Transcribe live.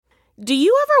Do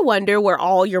you ever wonder where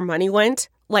all your money went?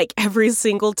 Like every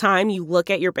single time you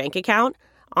look at your bank account?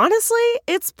 Honestly,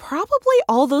 it's probably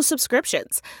all those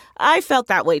subscriptions. I felt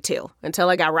that way too, until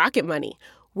I got Rocket Money.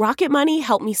 Rocket Money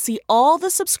helped me see all the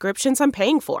subscriptions I'm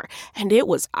paying for, and it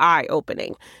was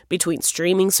eye-opening. Between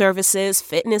streaming services,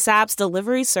 fitness apps,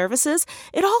 delivery services,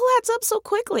 it all adds up so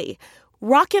quickly.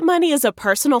 Rocket Money is a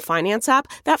personal finance app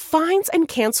that finds and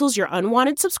cancels your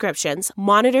unwanted subscriptions,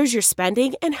 monitors your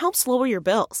spending, and helps lower your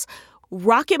bills.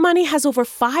 Rocket Money has over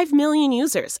 5 million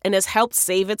users and has helped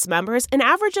save its members an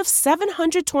average of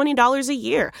 $720 a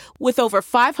year, with over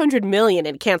 500 million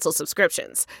in canceled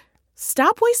subscriptions.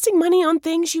 Stop wasting money on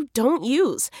things you don't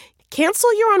use.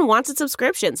 Cancel your unwanted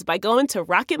subscriptions by going to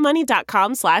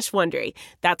rocketmoney.com/Wondery.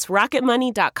 That's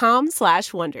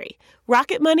rocketmoney.com/Wondery.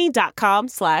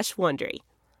 rocketmoney.com/Wondery.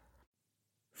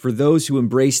 For those who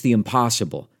embrace the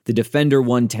impossible, the Defender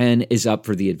 110 is up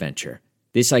for the adventure.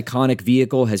 This iconic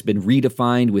vehicle has been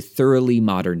redefined with thoroughly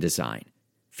modern design.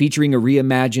 Featuring a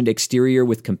reimagined exterior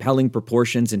with compelling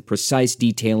proportions and precise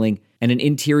detailing, and an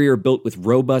interior built with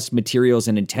robust materials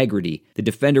and integrity, the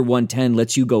Defender 110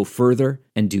 lets you go further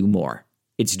and do more.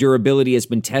 Its durability has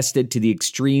been tested to the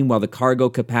extreme, while the cargo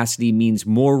capacity means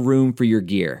more room for your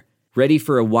gear. Ready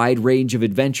for a wide range of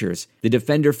adventures, the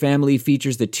Defender family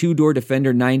features the two-door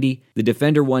Defender 90, the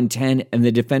Defender 110, and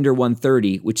the Defender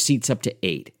 130, which seats up to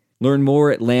 8. Learn more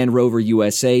at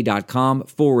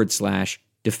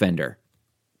LandRoverUSA.com/Defender.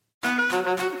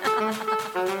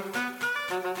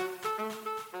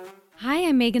 Hi,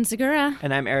 I'm Megan Segura.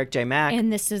 And I'm Eric J. Mack.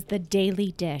 And this is The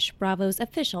Daily Dish, Bravo's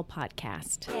official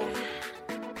podcast.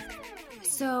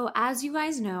 So, as you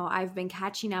guys know, I've been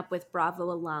catching up with Bravo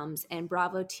alums and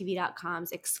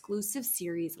BravoTV.com's exclusive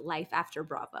series, Life After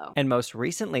Bravo. And most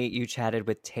recently, you chatted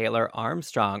with Taylor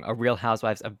Armstrong, a Real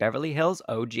Housewives of Beverly Hills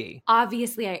OG.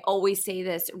 Obviously, I always say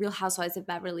this, Real Housewives of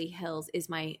Beverly Hills is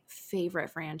my favorite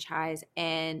franchise.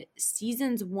 And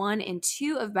seasons 1 and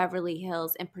 2 of Beverly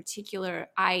Hills in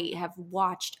particular, I have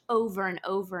watched over and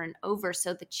over and over.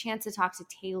 So the chance to talk to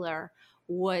Taylor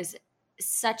was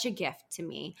such a gift to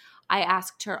me. I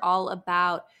asked her all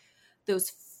about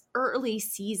those early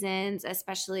seasons,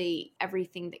 especially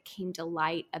everything that came to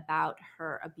light about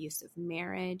her abusive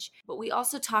marriage. But we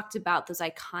also talked about those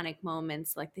iconic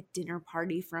moments like the dinner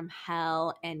party from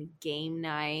hell and game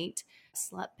night,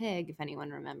 Slut Pig, if anyone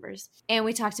remembers. And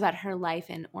we talked about her life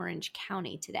in Orange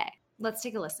County today. Let's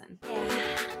take a listen.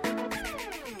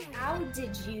 How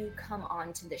did you come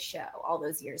on to the show all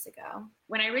those years ago?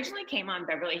 When I originally came on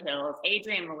Beverly Hills,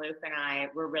 Adrienne Maloof and I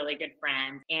were really good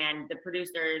friends, and the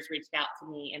producers reached out to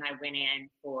me and I went in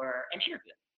for an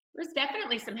interview. There was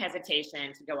definitely some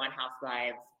hesitation to go on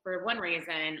Housewives. For one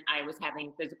reason, I was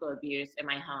having physical abuse in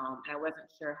my home, and I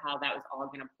wasn't sure how that was all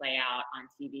going to play out on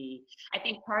TV. I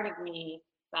think part of me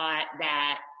thought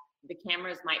that the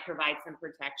cameras might provide some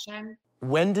protection.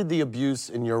 When did the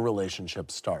abuse in your relationship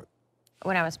start?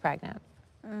 When I was pregnant.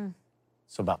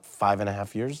 So about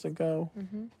 5.5 years ago?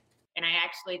 Mm-hmm. And I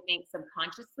actually think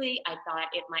subconsciously, I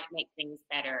thought it might make things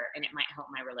better and it might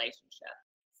help my relationship.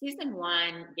 Season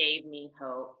 1 gave me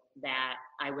hope that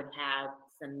I would have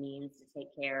some means to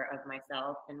take care of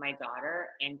myself and my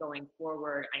daughter. And going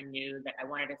forward, I knew that I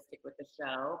wanted to stick with the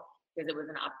show because it was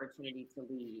an opportunity to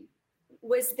leave.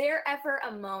 Was there ever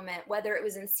a moment, whether it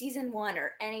was in season 1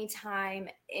 or any time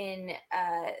in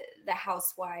the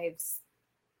Housewives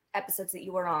episodes that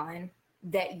you were on,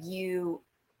 that you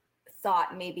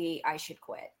thought maybe I should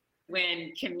quit?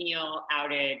 When Camille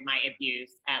outed my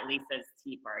abuse at Lisa's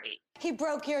tea party. He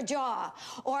broke your jaw,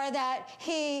 or that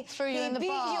he Threw you in the beat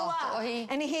ball, you up, or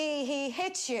and he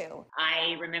hit you.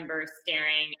 I remember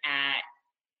staring at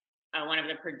one of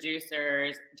the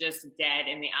producers just dead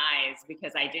in the eyes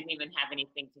because I didn't even have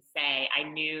anything to say. I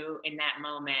knew in that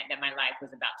moment that my life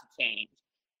was about to change.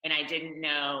 And I didn't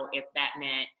know if that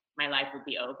meant my life would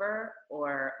be over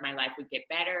or my life would get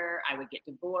better, I would get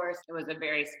divorced. It was a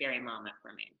very scary moment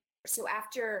for me. So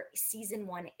after season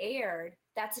 1 aired,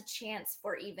 that's a chance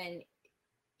for even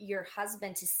your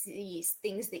husband to see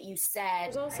things that you said.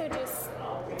 There's also just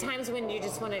times when you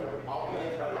just want to,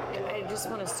 I just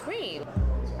want to scream.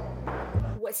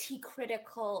 Was he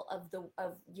critical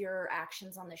of your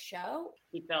actions on the show?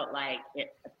 He felt like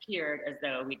it appeared as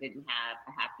though we didn't have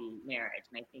a happy marriage.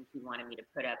 And I think he wanted me to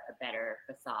put up a better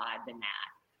facade than that.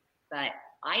 But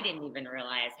I didn't even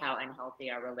realize how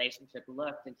unhealthy our relationship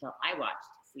looked until I watched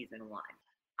season 1.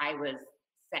 I was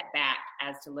set back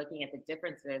as to looking at the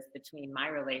differences between my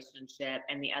relationship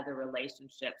and the other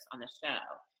relationships on the show.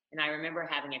 And I remember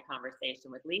having a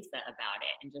conversation with Lisa about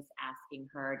it and just asking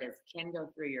her, does Ken go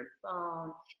through your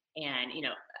phone? And,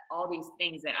 all these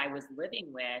things that I was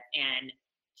living with. And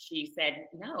she said,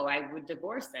 no, I would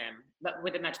divorce him, but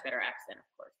with a much better accent,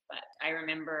 of course. But I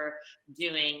remember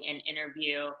doing an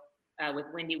interview with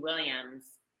Wendy Williams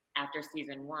after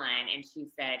season 1, and she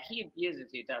said, he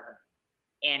abuses you, doesn't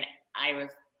he? And I was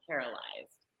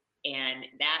paralyzed. And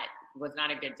that was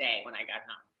not a good day when I got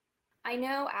home. I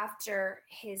know after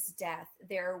his death,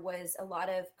 there was a lot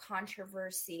of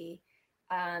controversy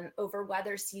over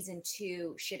whether season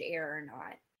 2 should air or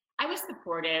not. I was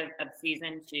supportive of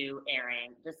season 2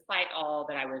 airing, despite all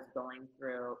that I was going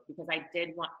through, because I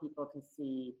did want people to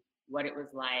see what it was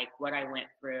like, what I went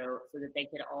through, so that they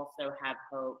could also have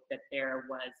hope that there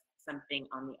was something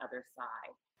on the other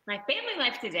side. My family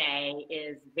life today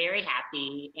is very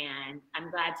happy, and I'm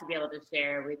glad to be able to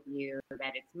share with you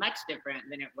that it's much different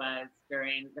than it was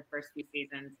during the first few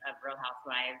seasons of Real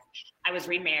Housewives. I was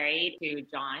remarried to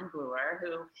John Brewer,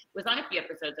 who was on a few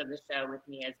episodes of the show with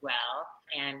me as well,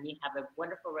 and we have a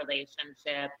wonderful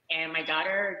relationship. And my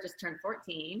daughter just turned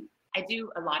 14. I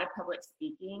do a lot of public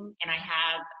speaking, and I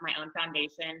have my own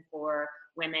foundation for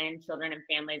women, children, and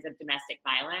families of domestic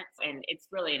violence. And it's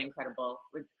really an incredible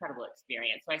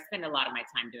experience. So I spend a lot of my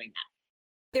time doing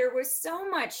that. There was so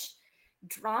much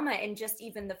drama in just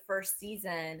even the first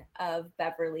season of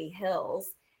Beverly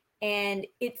Hills. And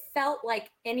it felt like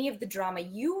any of the drama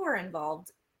you were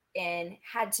involved in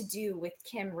had to do with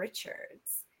Kim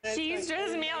Richards. She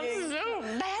stresses me out so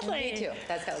badly. Me too.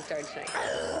 That's how it started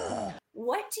tonight.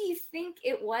 What do you think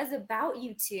it was about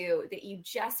you two that you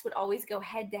just would always go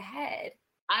head to head?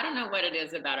 I don't know what it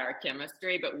is about our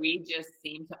chemistry, but we just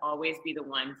seem to always be the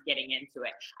ones getting into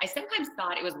it. I sometimes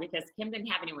thought it was because Kim didn't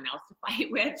have anyone else to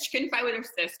fight with. She couldn't fight with her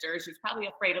sister. She was probably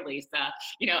afraid of Lisa.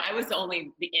 I was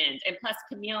only the end. And plus,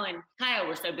 Camille and Kyle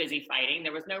were so busy fighting.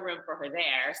 There was no room for her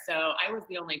there. So I was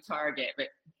the only target, but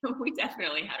we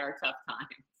definitely had our tough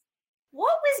times.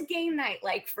 What was game night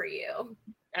like for you?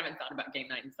 I haven't thought about game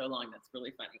night in so long. That's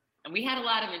really funny. And we had a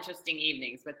lot of interesting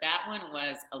evenings, but that one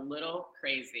was a little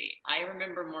crazy. I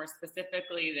remember more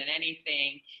specifically than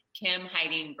anything, Kim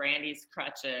hiding Brandy's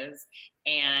crutches,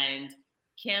 and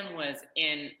Kim was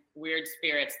in weird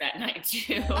spirits that night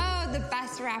too. Oh, the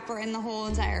best rapper in the whole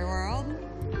entire world.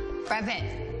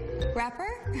 Rapper?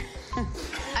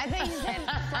 I think he said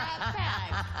rap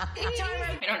pack.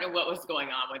 I don't know what was going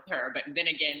on with her, but then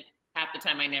again, half the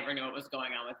time I never knew what was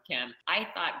going on with Kim. I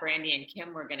thought Brandy and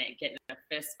Kim were gonna get in a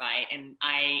fist fight, and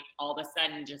I all of a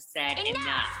sudden just said,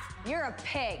 enough. You're a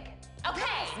pig.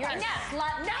 Okay, enough.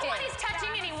 No one is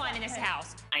touching anyone in this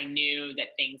house. I knew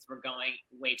that things were going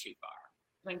way too far.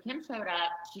 When Kim showed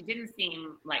up, she didn't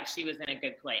seem like she was in a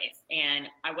good place. And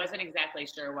I wasn't exactly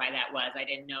sure why that was. I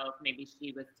didn't know if maybe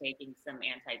she was taking some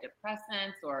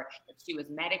antidepressants or if she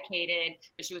was medicated,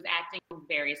 but she was acting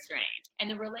very strange. And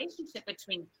the relationship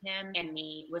between Kim and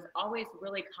me was always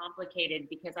really complicated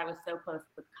because I was so close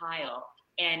with Kyle.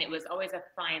 And it was always a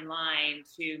fine line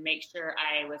to make sure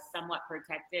I was somewhat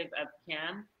protective of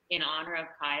Kim in honor of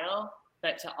Kyle,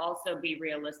 but to also be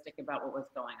realistic about what was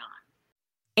going on.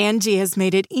 Angie has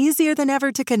made it easier than ever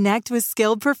to connect with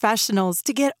skilled professionals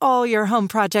to get all your home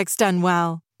projects done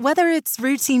well. Whether it's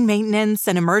routine maintenance,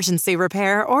 an emergency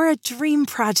repair, or a dream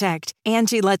project,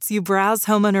 Angie lets you browse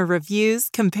homeowner reviews,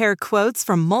 compare quotes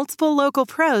from multiple local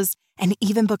pros, and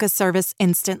even book a service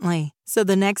instantly. So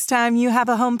the next time you have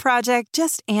a home project,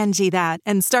 just Angie that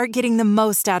and start getting the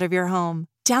most out of your home.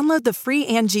 Download the free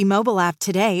Angie mobile app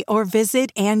today or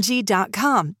visit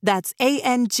Angie.com. That's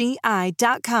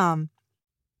ANGI.com.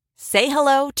 Say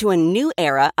hello to a new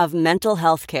era of mental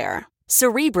health care.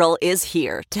 Cerebral is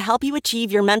here to help you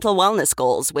achieve your mental wellness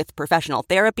goals with professional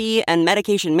therapy and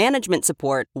medication management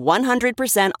support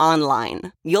 100%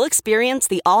 online. You'll experience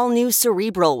the all-new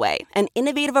Cerebral Way, an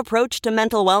innovative approach to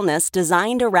mental wellness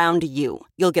designed around you.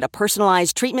 You'll get a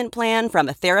personalized treatment plan from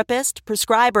a therapist,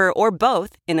 prescriber, or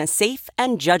both in a safe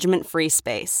and judgment-free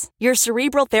space. Your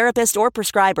Cerebral therapist or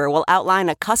prescriber will outline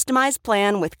a customized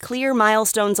plan with clear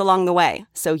milestones along the way,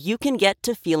 so you can get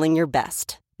to feeling your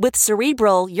best. With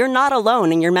Cerebral, you're not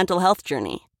alone in your mental health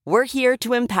journey. We're here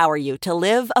to empower you to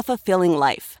live a fulfilling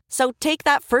life. So take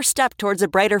that first step towards a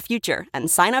brighter future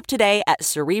and sign up today at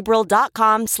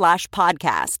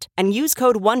Cerebral.com/podcast and use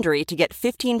code WONDERY to get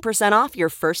 15% off your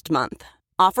first month.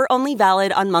 Offer only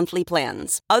valid on monthly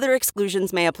plans. Other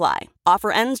exclusions may apply.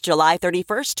 Offer ends July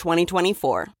 31st,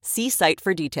 2024. See site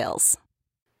for details.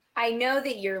 I know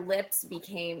that your lips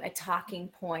became a talking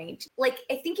point. I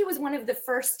think it was one of the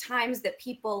first times that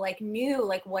people knew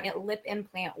what a lip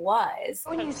implant was.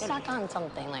 When you suck on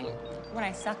something, when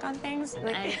I suck on things,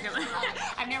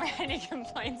 I've never had any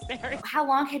complaints there. How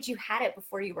long had you had it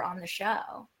before you were on the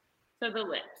show? So the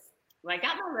lips. Well, I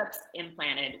got my lips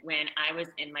implanted when I was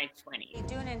in my 20s.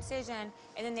 They do an incision,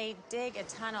 and then they dig a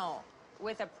tunnel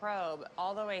with a probe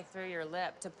all the way through your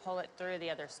lip to pull it through the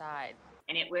other side.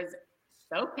 And it was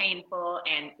so painful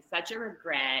and such a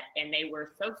regret, and they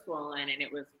were so swollen, and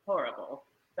it was horrible.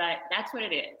 But that's what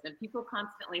it is. And people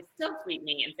constantly still tweet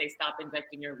me and say, stop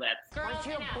injecting your lips. Why don't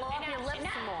you blow up your lips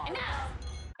some more?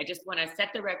 I just want to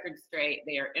set the record straight.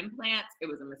 They are implants. It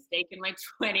was a mistake in my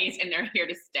 20s, and they're here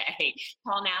to stay.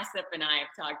 Paul Nassif and I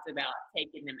have talked about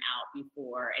taking them out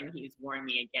before, and he's warned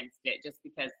me against it just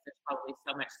because there's probably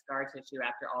so much scar tissue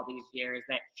after all these years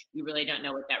that you really don't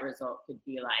know what that result could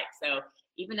be like. So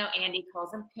even though Andy calls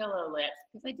them pillow lips,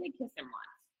 because I did kiss him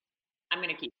once, I'm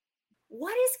going to keep.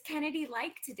 What is Kennedy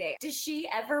like today? Does she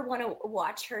ever want to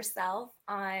watch herself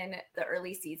on the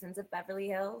early seasons of Beverly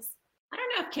Hills? I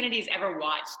don't know if Kennedy's ever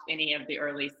watched any of the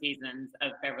early seasons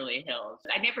of Beverly Hills.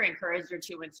 I never encouraged her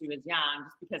to when she was young,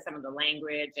 just because some of the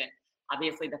language and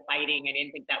obviously the fighting, I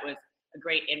didn't think that was a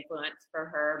great influence for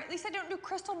her. At least I don't do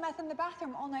crystal meth in the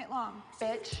bathroom all night long,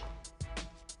 bitch.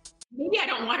 Maybe I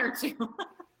don't want her to.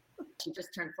 She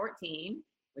just turned 14,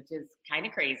 which is kind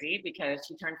of crazy because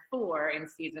she turned 4 in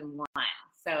season 1.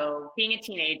 So being a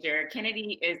teenager,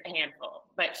 Kennedy is a handful,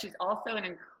 but she's also an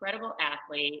incredible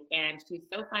athlete and she's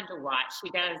so fun to watch. She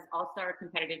does all-star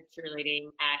competitive cheerleading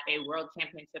at a world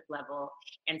championship level.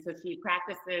 And so she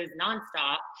practices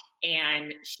nonstop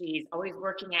and she's always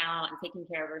working out and taking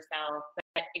care of herself.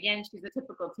 But again, she's a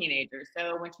typical teenager.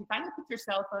 So when she finally puts her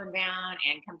cell phone down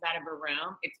and comes out of her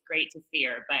room, it's great to see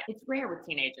her, but it's rare with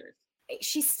teenagers.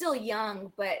 She's still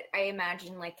young, but I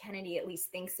imagine like Kennedy at least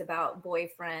thinks about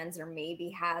boyfriends or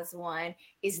maybe has one.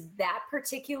 Is that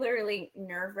particularly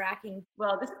nerve-wracking?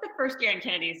 Well, this is the first year in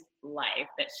Kennedy's life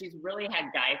that she's really had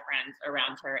guy friends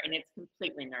around her, and it's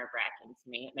completely nerve-wracking to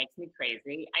me. It makes me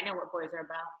crazy. I know what boys are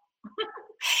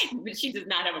about. But she does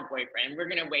not have a boyfriend. We're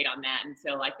going to wait on that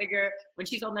until I figure when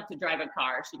she's old enough to drive a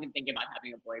car, she can think about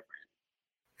having a boyfriend.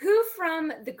 Who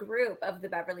from the group of the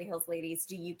Beverly Hills ladies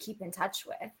do you keep in touch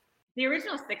with? The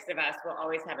original 6 of us will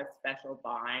always have a special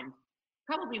bond,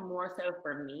 probably more so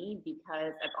for me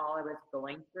because of all I was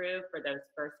going through for those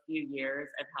first few years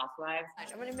of Housewives.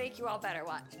 I'm going to make you all better.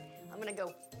 Watch. I'm going to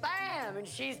go bam, and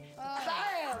she's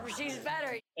bam, she's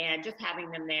better. And just having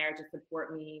them there to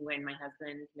support me when my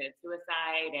husband committed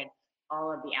suicide and all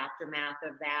of the aftermath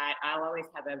of that, I'll always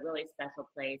have a really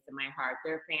special place in my heart.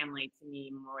 They're family to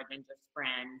me more than just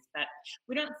friends, but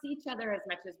we don't see each other as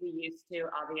much as we used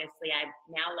to. Obviously, I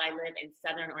live in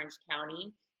Southern Orange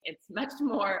County. It's much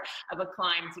more of a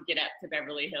climb to get up to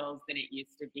Beverly Hills than it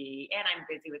used to be. And I'm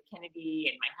busy with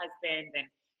Kennedy and my husband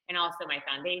and also my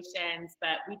foundations,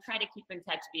 but we try to keep in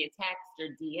touch via text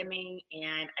or DMing,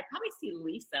 and I probably see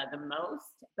Lisa the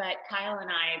most, but Kyle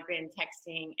and I have been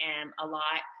texting a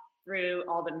lot through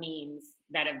all the memes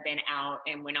that have been out.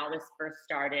 And when all this first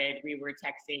started, we were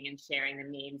texting and sharing the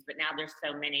memes, but now there's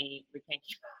so many, we can't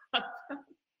keep up.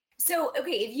 So,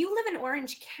 okay, if you live in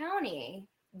Orange County,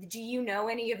 do you know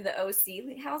any of the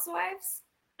OC housewives?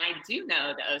 I do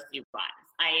know the OC ones.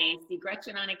 I see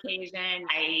Gretchen on occasion.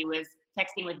 I was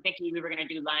texting with Vicky. We were going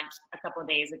to do lunch a couple of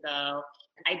days ago.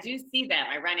 I do see them.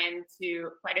 I run into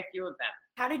quite a few of them.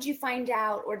 How did you find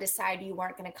out or decide you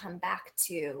weren't going to come back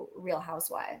to Real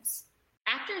Housewives?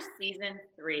 After season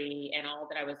 3 and all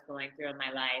that I was going through in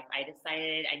my life, I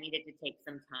decided I needed to take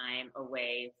some time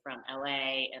away from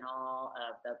LA and all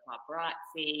of the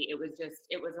paparazzi. It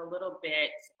was a little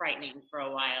bit frightening for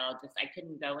a while. I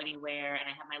couldn't go anywhere, and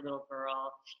I had my little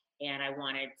girl, and I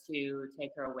wanted to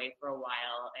take her away for a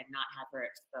while and not have her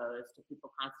exposed to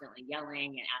people constantly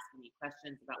yelling and asking me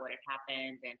questions about what had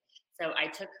happened. And so I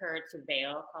took her to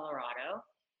Vail, Colorado.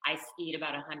 I skied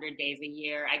about 100 days a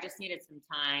year. I just needed some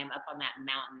time up on that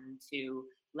mountain to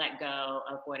let go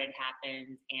of what had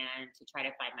happened and to try to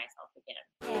find myself again.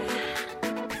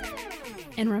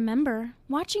 And remember,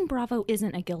 watching Bravo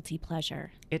isn't a guilty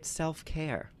pleasure. It's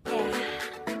self-care.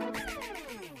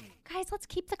 Guys, let's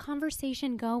keep the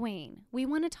conversation going. We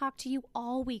want to talk to you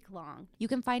all week long. You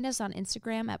can find us on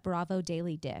Instagram at Bravo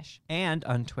Daily Dish. And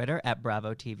on Twitter at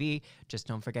Bravo TV. Just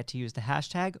don't forget to use the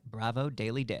hashtag Bravo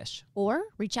Daily Dish. Or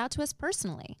reach out to us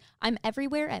personally. I'm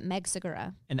everywhere at Meg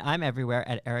Segura. And I'm everywhere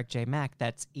at Eric J. Mack.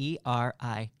 That's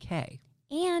ERIK.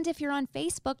 And if you're on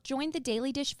Facebook, join the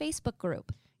Daily Dish Facebook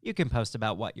group. You can post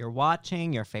about what you're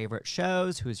watching, your favorite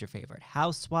shows, who's your favorite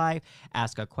housewife,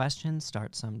 ask a question,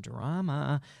 start some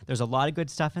drama. There's a lot of good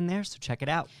stuff in there, so check it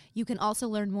out. You can also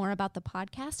learn more about the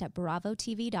podcast at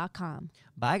BravoTV.com.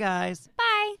 Bye, guys.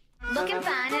 Bye. Looking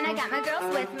fine, and I got my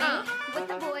girls with me. With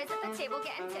the boys at the table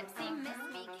getting tipsy. Miss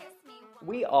me, kiss me.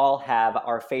 We all have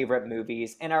our favorite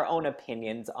movies and our own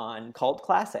opinions on cult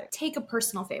classics. Take a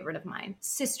personal favorite of mine,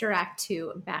 Sister Act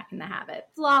 2, Back in the Habit.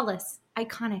 Flawless,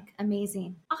 iconic,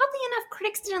 amazing. Oddly enough,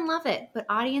 critics didn't love it, but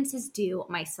audiences do,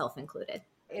 myself included.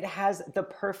 It has the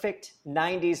perfect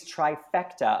 90s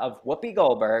trifecta of Whoopi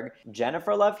Goldberg,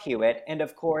 Jennifer Love Hewitt, and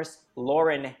of course,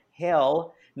 Lauryn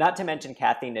Hill, not to mention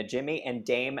Kathy Najimy and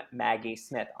Dame Maggie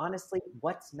Smith. Honestly,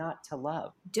 what's not to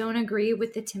love? Don't agree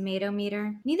with the tomato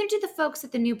meter? Neither do the folks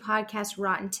at the new podcast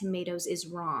Rotten Tomatoes is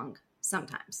Wrong.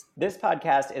 Sometimes. This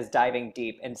podcast is diving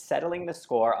deep and settling the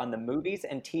score on the movies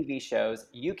and TV shows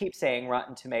you keep saying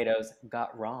Rotten Tomatoes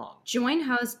got wrong. Join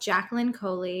hosts Jacqueline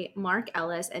Coley, Mark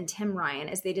Ellis, and Tim Ryan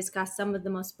as they discuss some of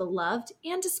the most beloved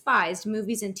and despised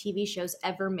movies and TV shows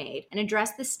ever made and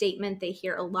address the statement they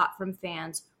hear a lot from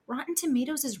fans: Rotten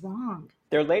Tomatoes is wrong.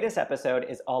 Their latest episode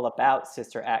is all about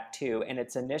Sister Act 2 and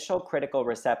its initial critical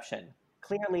reception.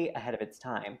 Clearly ahead of its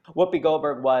time. Whoopi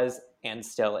Goldberg was, and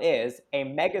still is, a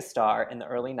megastar in the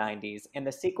early 90s, and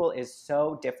the sequel is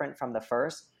so different from the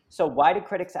first. So why do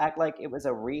critics act like it was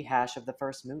a rehash of the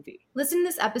first movie? Listen to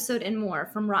this episode and more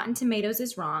from Rotten Tomatoes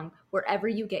is Wrong, wherever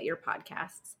you get your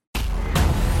podcasts.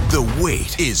 The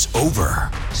wait is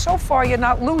over. So far, you're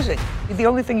not losing. The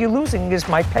only thing you're losing is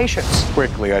my patience.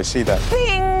 Quickly, I see that.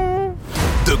 Bing!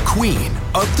 The queen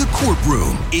of the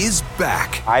courtroom is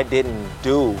back. I didn't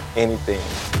do anything.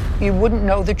 You wouldn't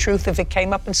know the truth if it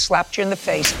came up and slapped you in the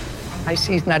face. I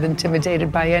see he's not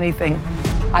intimidated by anything.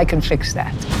 I can fix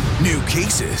that. New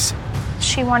cases.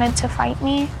 She wanted to fight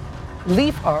me.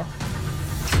 Leave her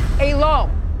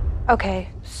alone. Okay,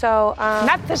 so,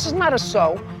 This is not a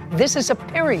so. This is a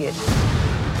period.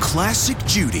 Classic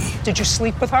Judy. Did you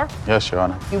sleep with her? Yes, Your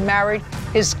Honor. You married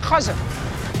his cousin.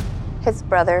 his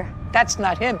brother. That's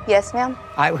not him. Yes, ma'am.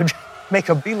 I would make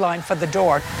a beeline for the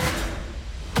door.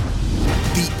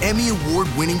 The Emmy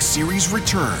Award-winning series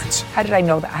returns. How did I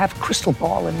know that? I have a crystal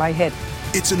ball in my head.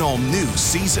 It's an all-new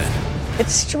season.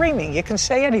 It's streaming. You can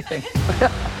say anything.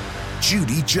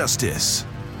 Judy Justice.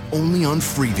 Only on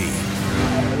Freevee.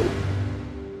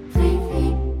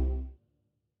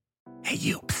 Hey,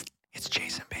 you. Psst. It's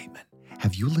Jason Bateman.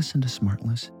 Have you listened to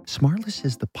Smartless? Smartless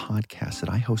is the podcast that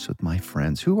I host with my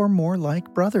friends who are more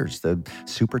like brothers. The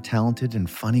super talented and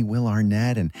funny Will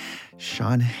Arnett and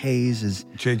Sean Hayes is...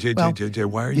 JJ,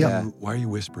 why are you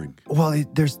whispering? Well,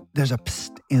 there's a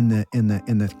psst in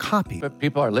the copy. But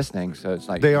people are listening, so it's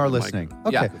like... They are listening.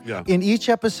 Okay. Yeah. In each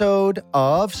episode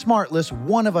of Smartless,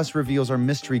 one of us reveals our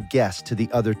mystery guest to the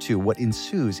other two. What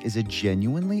ensues is a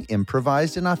genuinely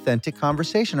improvised and authentic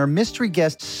conversation. Our mystery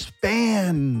guests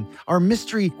span...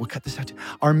 We'll cut this out too.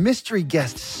 Our mystery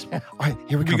guests... All right,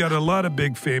 here we go. We got a lot of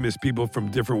big famous people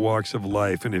from different walks of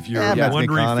life, and if you're a Matthew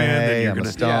Wondery fan, then you're Emma going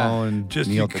to... Stone, Just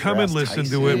Neil you come and deGrasse listen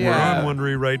Tyson. to it. Yeah. We're on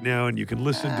Wondery right now, and you can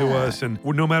listen to us. And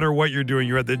no matter what you're doing,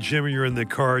 you're at the gym or you're in the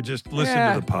car, just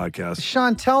listen to the podcast.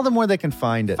 Sean, tell them where they can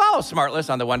find it. Follow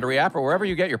Smartless on the Wondery app or wherever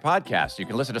you get your podcasts. You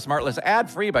can listen to Smartless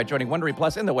ad-free by joining Wondery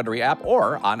Plus in the Wondery app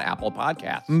or on Apple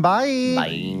Podcasts. Bye.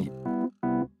 Bye.